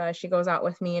wife, she goes out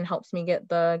with me and helps me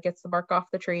gets the bark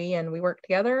off the tree, and we work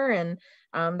together, and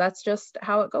that's just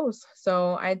how it goes.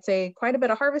 So I'd say quite a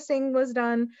bit of harvesting was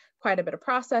done, quite a bit of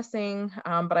processing,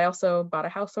 but I also bought a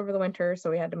house over the winter, so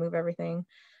we had to move everything.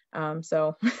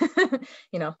 So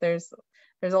there's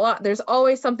a lot, there's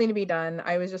always something to be done.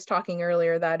 I was just talking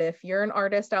earlier that if you're an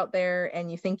artist out there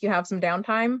and you think you have some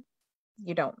downtime,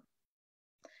 you don't.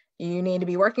 You need to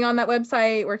be working on that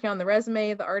website, working on the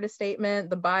resume, the artist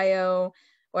statement, the bio,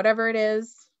 whatever it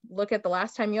is. Look at the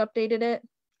last time you updated it,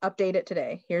 update it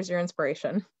today. Here's your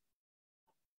inspiration.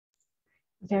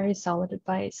 Very solid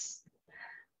advice.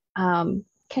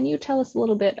 Can you tell us a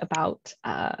little bit about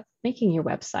making your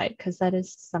website? Because that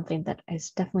is something that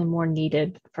is definitely more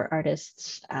needed for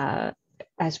artists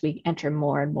as we enter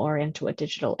more and more into a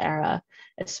digital era,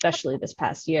 especially this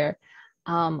past year.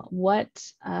 What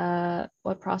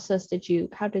process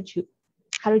how did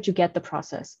you get the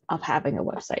process of having a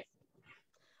website?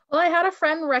 Well, I had a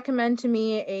friend recommend to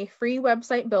me a free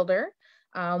website builder.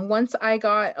 Once I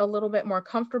got a little bit more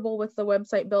comfortable with the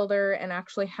website builder and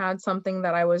actually had something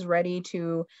that I was ready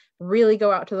to really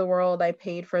go out to the world, I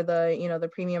paid for the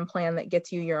premium plan that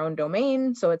gets you your own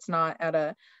domain, so it's not at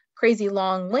a crazy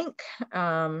long link.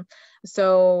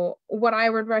 So what I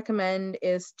would recommend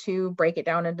is to break it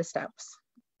down into steps.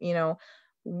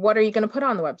 What are you going to put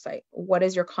on the website? What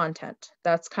is your content?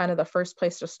 That's kind of the first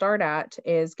place to start at,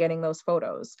 is getting those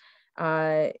photos.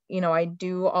 I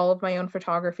do all of my own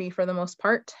photography for the most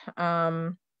part.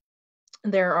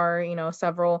 There are,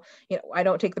 several, I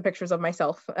don't take the pictures of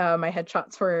myself. My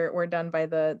headshots were done by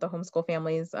the homeschool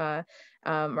families.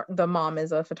 The mom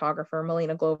is a photographer,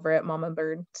 Melina Glover at Mama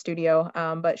Bird Studio.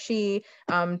 But she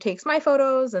takes my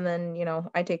photos, and then,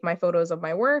 I take my photos of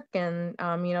my work. And,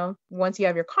 once you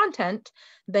have your content,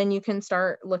 then you can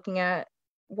start looking at,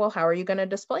 well, how are you going to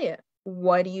display it?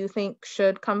 What do you think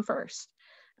should come first?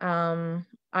 I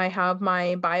have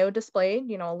my bio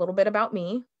displayed, a little bit about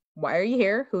me. Why are you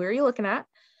here? Who are you looking at?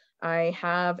 I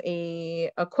have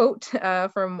a quote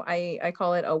from, I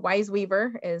call it a wise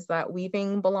weaver, is that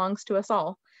weaving belongs to us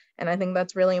all. And I think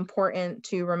that's really important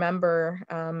to remember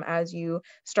as you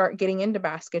start getting into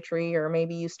basketry, or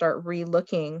maybe you start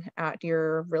re-looking at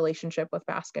your relationship with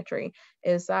basketry,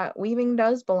 is that weaving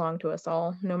does belong to us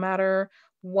all. No matter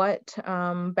what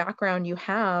background you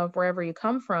have, wherever you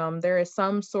come from, there is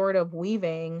some sort of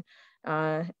weaving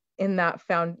in that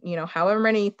found, however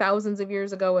many thousands of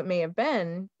years ago it may have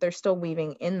been, there's still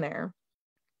weaving in there.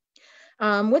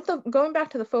 Going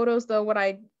back to the photos though, what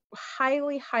I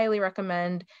highly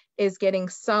recommend is getting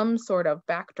some sort of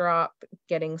backdrop,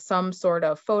 getting some sort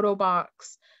of photo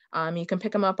box. You can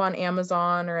pick them up on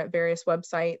Amazon or at various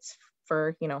websites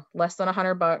for less than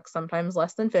 $100, sometimes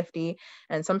less than 50,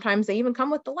 and sometimes they even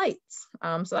come with the lights.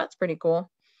 So that's pretty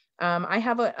cool. I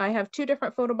have two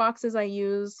different photo boxes I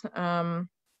use.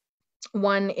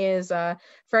 One is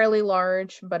fairly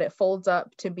large, but it folds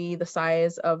up to be the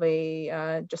size of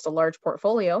just a large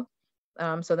portfolio.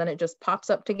 So then it just pops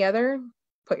up together,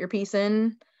 put your piece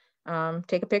in,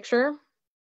 take a picture,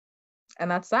 and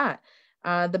that's that.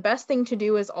 The best thing to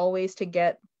do is always to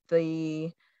get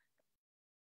the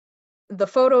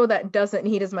photo that doesn't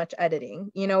need as much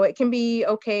editing. It can be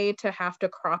okay to have to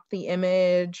crop the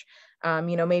image.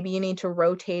 Maybe you need to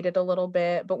rotate it a little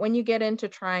bit, but when you get into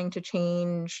trying to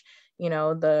change,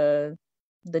 the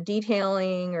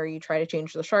detailing, or you try to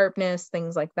change the sharpness,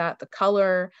 things like that, the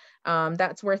color,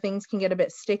 that's where things can get a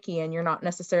bit sticky, and you're not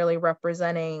necessarily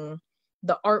representing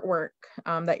the artwork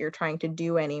that you're trying to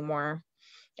do anymore.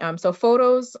 So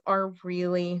photos are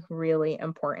really, really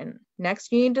important.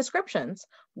 Next, you need descriptions.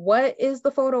 What is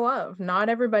the photo of? Not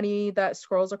everybody that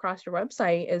scrolls across your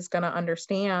website is going to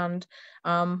understand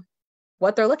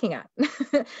what they're looking at.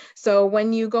 So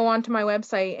when you go onto my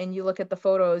website and you look at the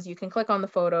photos, you can click on the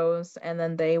photos and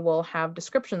then they will have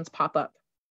descriptions pop up.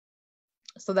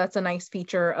 So that's a nice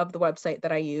feature of the website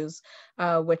that I use,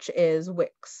 which is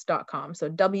wix.com. So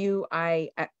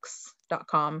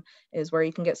wix.com is where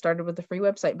you can get started with the free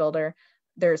website builder.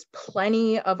 There's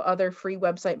plenty of other free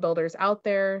website builders out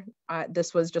there.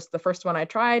 This was just the first one I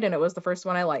tried, and it was the first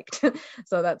one I liked.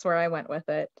 So that's where I went with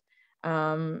it.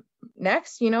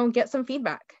 Next, get some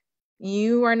feedback.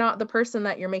 You are not the person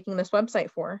that you're making this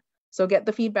website for. So get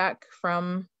the feedback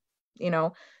from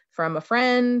a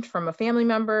friend, from a family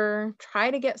member.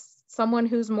 Try to get someone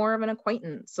who's more of an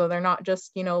acquaintance, so they're not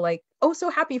just, like, oh, so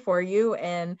happy for you,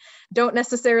 and don't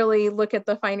necessarily look at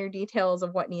the finer details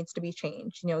of what needs to be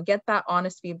changed. Get that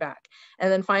honest feedback.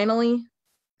 And then finally,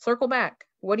 circle back.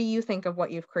 What do you think of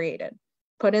what you've created?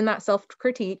 Put in that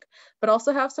self-critique, but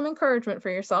also have some encouragement for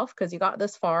yourself because you got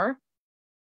this far.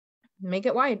 Make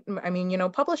it wide.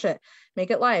 Publish it.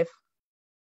 Make it live.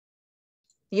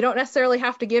 You don't necessarily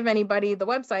have to give anybody the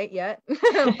website yet,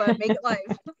 but make it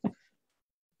live.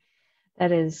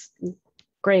 That is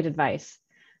great advice.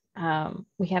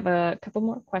 We have a couple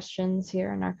more questions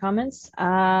here in our comments.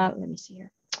 Let me see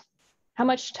here. How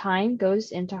much time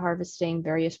goes into harvesting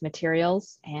various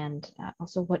materials, and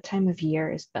also what time of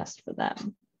year is best for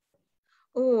them?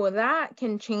 Oh, that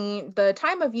can change. The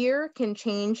time of year can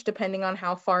change depending on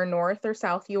how far north or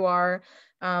south you are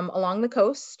along the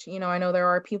coast. I know there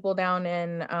are people down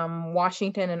in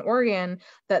Washington and Oregon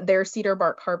that their cedar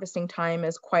bark harvesting time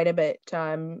is quite a bit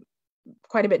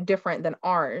different than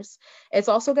ours. It's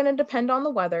also going to depend on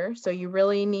the weather. So you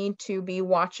really need to be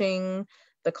watching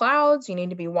the clouds. You need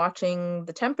to be watching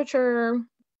the temperature.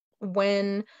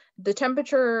 When the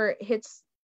temperature hits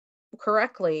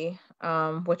correctly,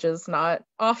 which is not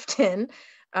often,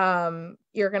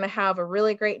 you're going to have a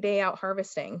really great day out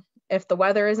harvesting. If the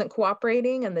weather isn't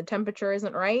cooperating and the temperature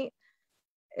isn't right,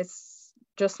 it's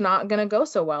just not going to go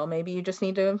so well. Maybe you just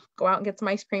need to go out and get some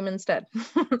ice cream instead.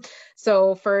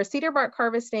 So for cedar bark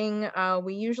harvesting,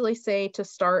 we usually say to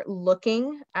start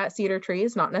looking at cedar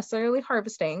trees, not necessarily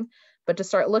harvesting, but to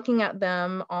start looking at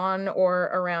them on or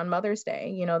around Mother's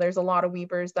Day. There's a lot of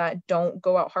weavers that don't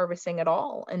go out harvesting at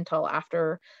all until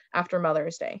after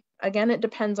Mother's Day. Again, it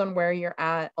depends on where you're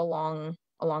at along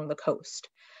the coast.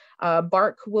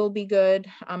 Bark will be good,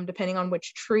 depending on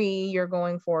which tree you're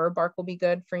going for. Bark will be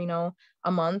good for,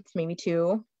 a month, maybe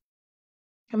 2,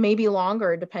 maybe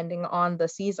longer, depending on the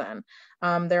season.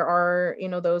 There are,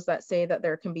 those that say that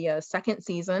there can be a second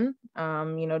season,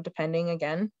 depending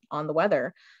again on the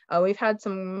weather. We've had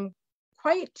some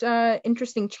quite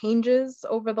interesting changes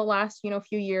over the last,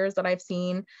 few years that I've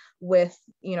seen with,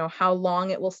 how long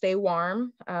it will stay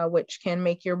warm, which can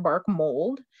make your bark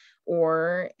mold,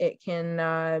 or it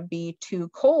can be too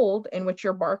cold, in which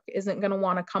your bark isn't going to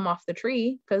want to come off the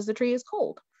tree because the tree is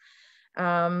cold.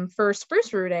 For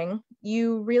spruce rooting,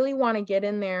 you really want to get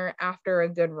in there after a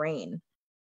good rain.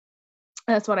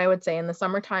 That's what I would say in the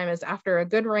summertime, is after a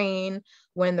good rain,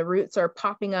 when the roots are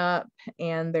popping up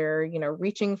and they're,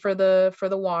 reaching for the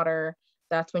water.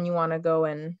 That's when you want to go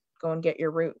and get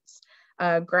your roots.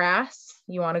 Grass,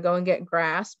 you want to go and get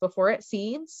grass before it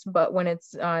seeds, but when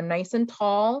it's nice and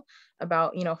tall,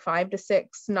 about 5 to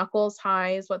 6 knuckles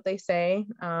high is what they say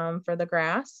for the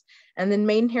grass. And then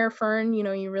maidenhair fern,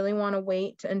 you really want to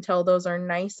wait until those are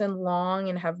nice and long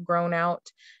and have grown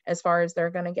out as far as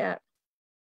they're going to get.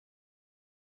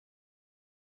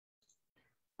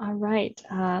 All right.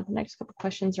 The next couple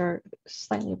questions are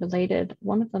slightly related.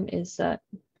 One of them is,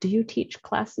 do you teach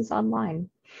classes online?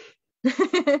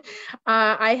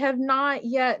 I have not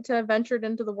yet ventured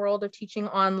into the world of teaching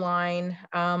online.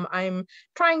 I'm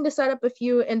trying to set up a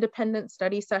few independent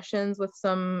study sessions with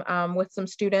some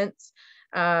students,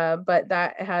 but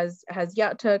that has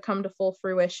yet to come to full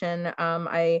fruition.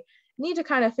 I need to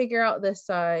kind of figure out this,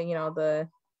 the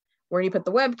where do you put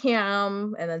the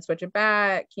webcam and then switch it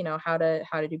back, how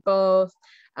to do both.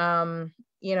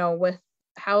 With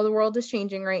how the world is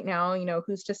changing right now,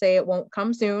 who's to say it won't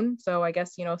come soon? So I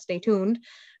guess, stay tuned.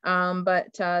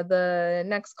 But the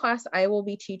next class I will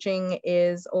be teaching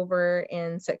is over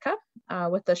in Sitka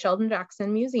with the Sheldon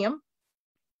Jackson Museum.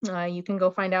 You can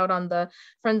go find out on the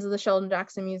Friends of the Sheldon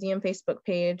Jackson Museum Facebook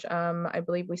page. I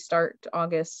believe we start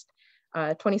August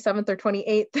 27th or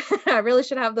 28th. I really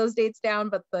should have those dates down,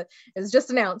 but it's just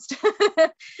announced.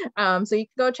 So you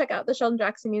can go check out the Sheldon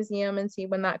Jackson Museum and see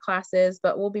when that class is,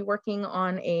 but we'll be working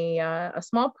on a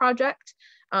small project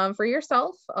for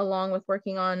yourself, along with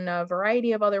working on a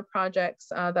variety of other projects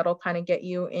that'll kind of get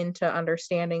you into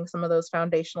understanding some of those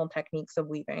foundational techniques of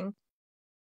weaving.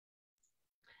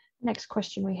 Next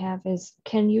question we have is,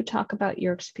 can you talk about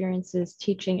your experiences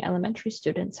teaching elementary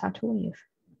students how to weave?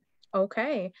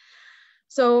 Okay.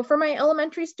 So for my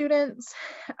elementary students,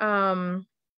 the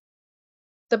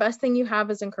best thing you have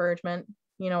is encouragement.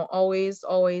 Always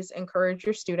encourage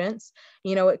your students.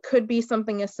 It could be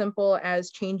something as simple as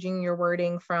changing your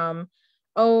wording from,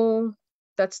 oh,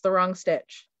 that's the wrong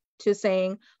stitch, to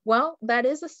saying, well, that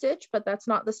is a stitch, but that's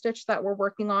not the stitch that we're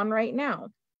working on right now.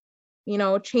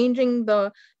 Changing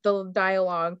the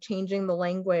dialogue, changing the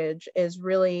language is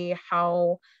really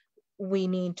how we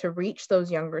need to reach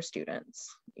those younger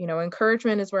students.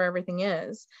 Encouragement is where everything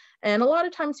is. And a lot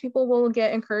of times people will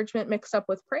get encouragement mixed up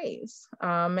with praise.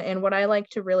 And what I like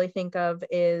to really think of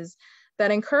is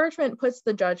that encouragement puts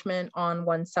the judgment on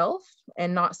oneself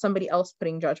and not somebody else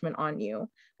putting judgment on you.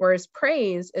 Whereas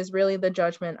praise is really the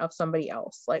judgment of somebody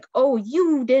else. Like, oh,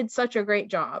 you did such a great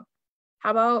job. How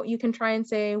about you can try and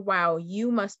say, wow,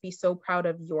 you must be so proud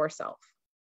of yourself.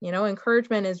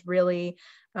 Encouragement is really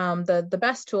the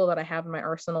best tool that I have in my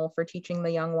arsenal for teaching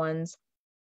the young ones.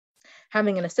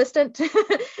 Having an assistant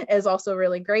is also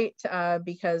really great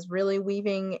because really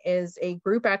weaving is a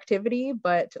group activity,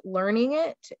 but learning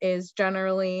it is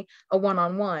generally a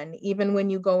one-on-one. Even when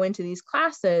you go into these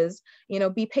classes,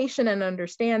 be patient and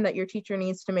understand that your teacher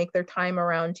needs to make their time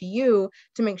around to you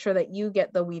to make sure that you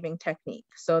get the weaving technique.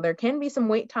 So there can be some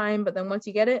wait time, but then once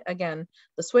you get it, again,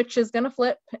 the switch is going to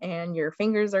flip and your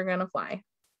fingers are going to fly.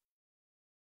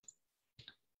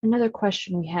 Another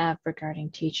question we have regarding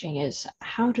teaching is,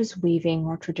 how does weaving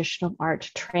or traditional art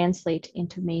translate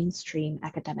into mainstream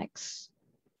academics?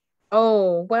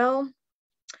 Oh, well,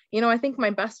 I think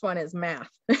my best one is math.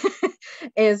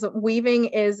 Is weaving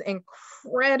is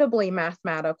incredibly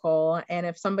mathematical. And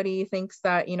if somebody thinks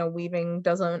that, weaving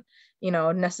doesn't,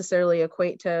 necessarily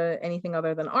equate to anything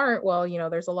other than art, well,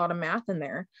 there's a lot of math in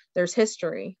there. There's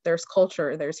history, there's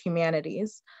culture, there's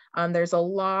humanities. There's a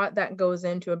lot that goes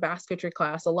into a basketry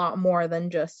class, a lot more than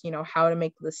just, how to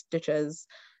make the stitches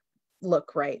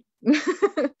look right.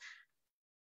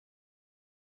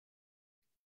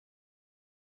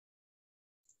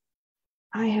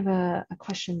 I have a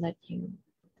question that you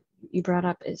brought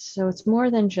up is, so it's more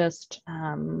than just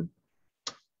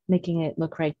making it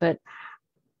look right, but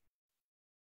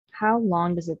how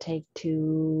long does it take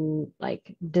to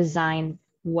design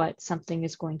what something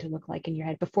is going to look like in your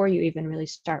head before you even really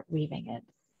start weaving it?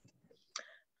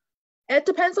 It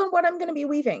depends on what I'm going to be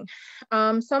weaving.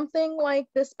 Something like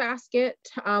this basket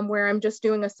where I'm just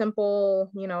doing a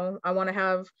simple, I want to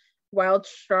have wild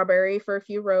strawberry for a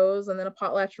few rows and then a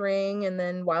potlatch ring and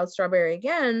then wild strawberry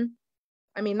again.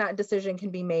 I mean, that decision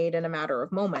can be made in a matter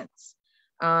of moments.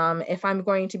 If I'm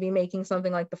going to be making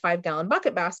something like the 5-gallon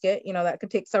bucket basket, that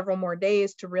could take several more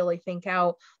days to really think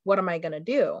out, what am I going to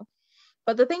do?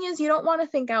 But the thing is, you don't want to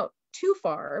think out too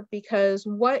far, because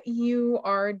what you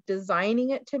are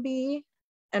designing it to be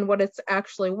and what it's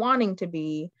actually wanting to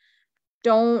be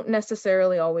don't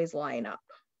necessarily always line up.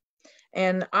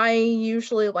 And I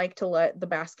usually like to let the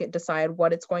basket decide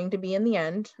what it's going to be in the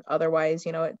end. Otherwise,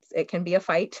 it can be a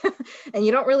fight and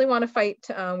you don't really want to fight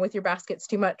with your baskets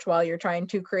too much while you're trying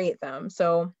to create them.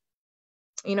 So,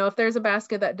 if there's a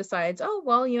basket that decides, oh,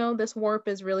 well, this warp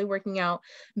is really working out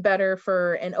better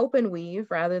for an open weave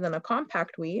rather than a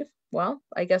compact weave, well,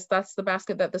 I guess that's the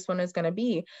basket that this one is going to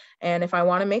be. And if I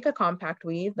want to make a compact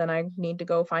weave, then I need to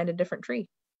go find a different tree.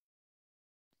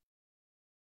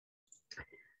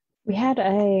 We had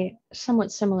a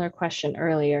somewhat similar question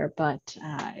earlier, but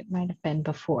it might have been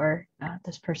before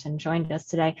this person joined us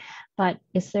today. But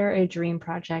is there a dream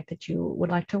project that you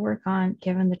would like to work on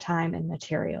given the time and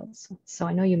materials? So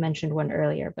I know you mentioned one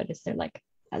earlier, but is there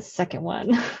a second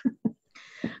one?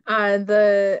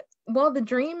 The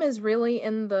dream is really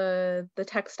in the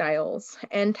textiles,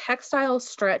 and textiles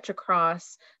stretch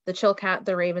across the Chilkat,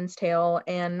 the Raven's Tail,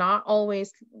 and not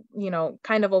always,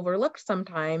 kind of overlooked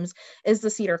sometimes is the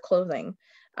cedar clothing.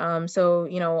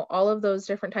 So, all of those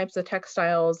different types of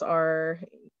textiles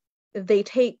they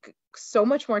take so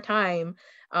much more time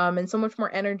and so much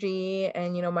more energy.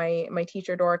 And, my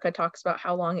teacher, Dorica, talks about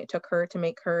how long it took her to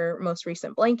make her most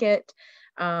recent blanket.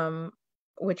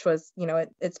 Which was,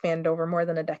 it spanned over more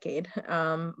than a decade.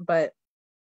 But,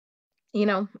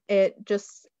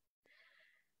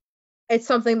 it's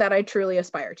something that I truly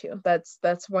aspire to.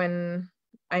 That's when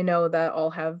I know that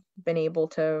all have been able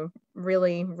to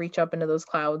really reach up into those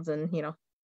clouds and,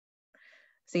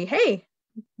 see, hey,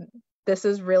 this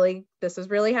is really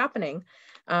happening.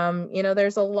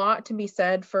 There's a lot to be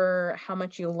said for how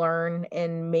much you learn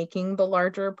in making the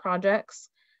larger projects.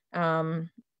 There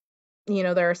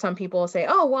are some people who say,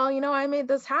 oh, well, I made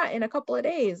this hat in a couple of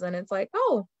days. And it's like,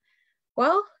 oh,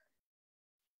 well,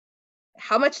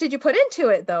 how much did you put into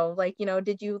it though? Like,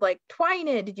 did you like twine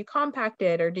it? Did you compact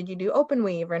it? Or did you do open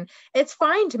weave? And it's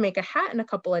fine to make a hat in a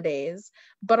couple of days,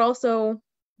 but also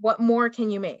what more can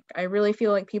you make? I really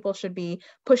feel like people should be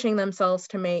pushing themselves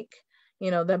to make,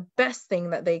 the best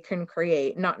thing that they can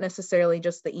create, not necessarily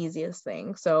just the easiest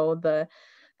thing. So the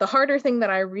harder thing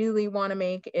that I really want to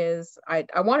make is I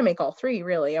want to make all three,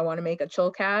 really. I want to make a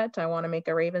chill cat, I want to make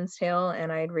a raven's tail,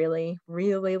 and I'd really,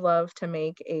 really love to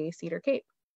make a cedar cape.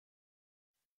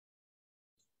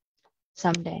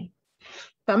 Someday.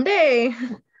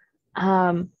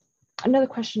 Another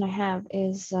question I have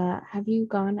is, have you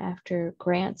gone after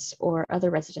grants or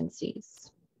other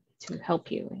residencies to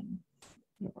help you in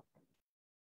your work?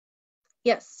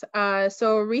 Yes.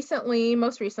 So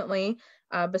most recently,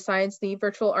 besides the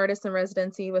virtual artist in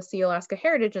residency with Sealaska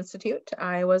Heritage Institute,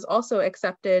 I was also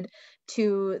accepted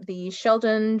to the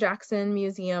Sheldon Jackson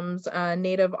Museum's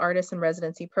Native Artist in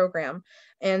Residency program.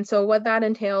 And so what that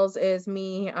entails is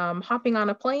me hopping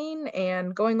on a plane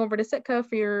and going over to Sitka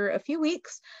for a few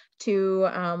weeks to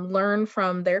learn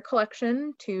from their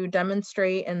collection, to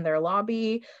demonstrate in their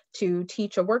lobby, to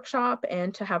teach a workshop,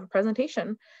 and to have a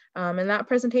presentation. And that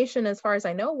presentation, as far as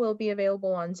I know, will be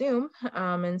available on Zoom.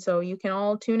 And so you can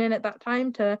all tune in at that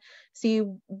time to see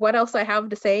what else I have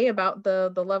to say about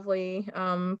the lovely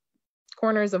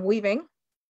corners of weaving.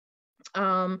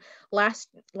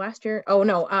 Last year,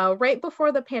 right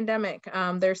before the pandemic,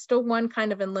 there's still one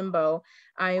kind of in limbo.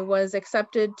 I was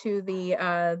accepted to the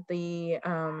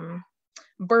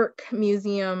Burke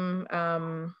Museum.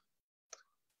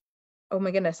 Oh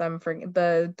my goodness, I'm forgetting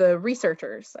the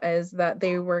researchers, is that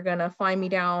they were gonna fly me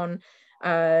down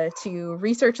to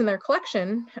research in their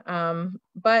collection,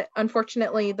 but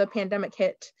unfortunately the pandemic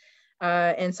hit,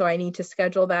 and so I need to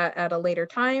schedule that at a later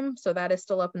time. So that is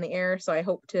still up in the air. So I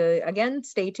hope to, again,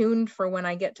 stay tuned for when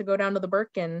I get to go down to the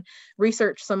Burke and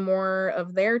research some more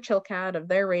of their chilcat, of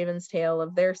their raven's tail,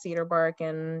 of their cedar bark,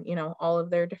 and all of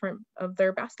their different of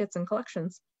their baskets and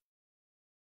collections.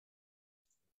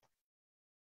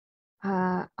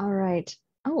 All right.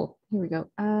 Oh, here we go.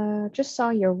 Just saw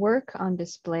your work on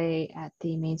display at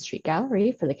the Main Street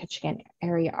Gallery for the Ketchikan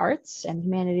Area Arts and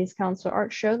Humanities Council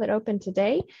Art Show that opened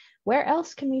today. Where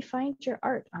else can we find your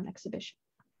art on exhibition?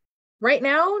 Right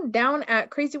now, down at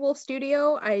Crazy Wolf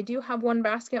Studio, I do have one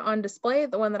basket on display.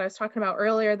 The one that I was talking about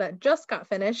earlier that just got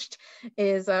finished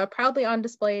is proudly on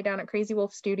display down at Crazy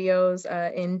Wolf Studios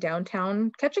in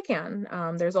downtown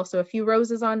Ketchikan. There's also a few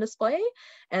roses on display.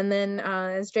 And then,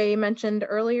 as Jay mentioned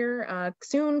earlier,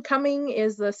 soon coming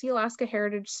is the Sealaska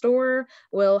Heritage Store.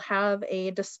 We'll have a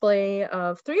display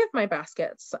of 3 of my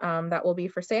baskets that will be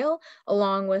for sale,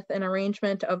 along with an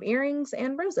arrangement of earrings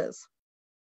and roses.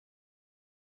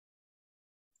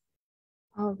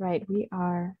 All right, we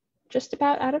are just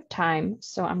about out of time,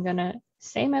 so I'm gonna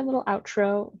say my little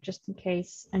outro just in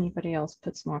case anybody else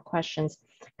puts more questions,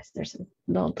 because there's a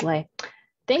little delay.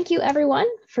 Thank you everyone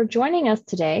for joining us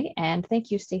today, and thank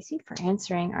you, Stacey, for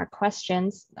answering our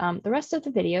questions. The rest of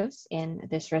the videos in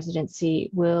this residency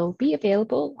will be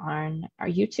available on our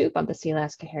YouTube on the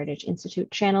Sealaska Heritage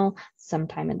Institute channel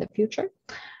sometime in the future.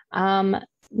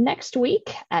 Next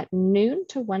week at noon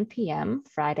to 1 p.m.,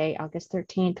 Friday, August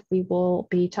 13th, we will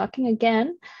be talking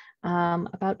again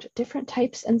about different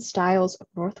types and styles of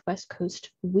Northwest Coast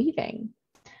weaving.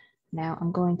 Now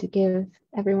I'm going to give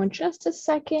everyone just a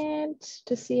second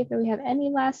to see if we have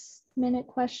any last minute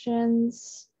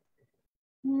questions.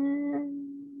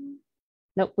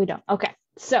 Nope, we don't. Okay,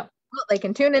 so. Well, they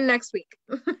can tune in next week.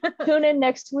 Tune in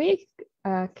next week.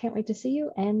 Can't wait to see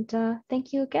you, and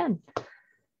thank you again.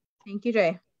 Thank you,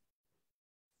 Jay.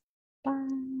 Bye.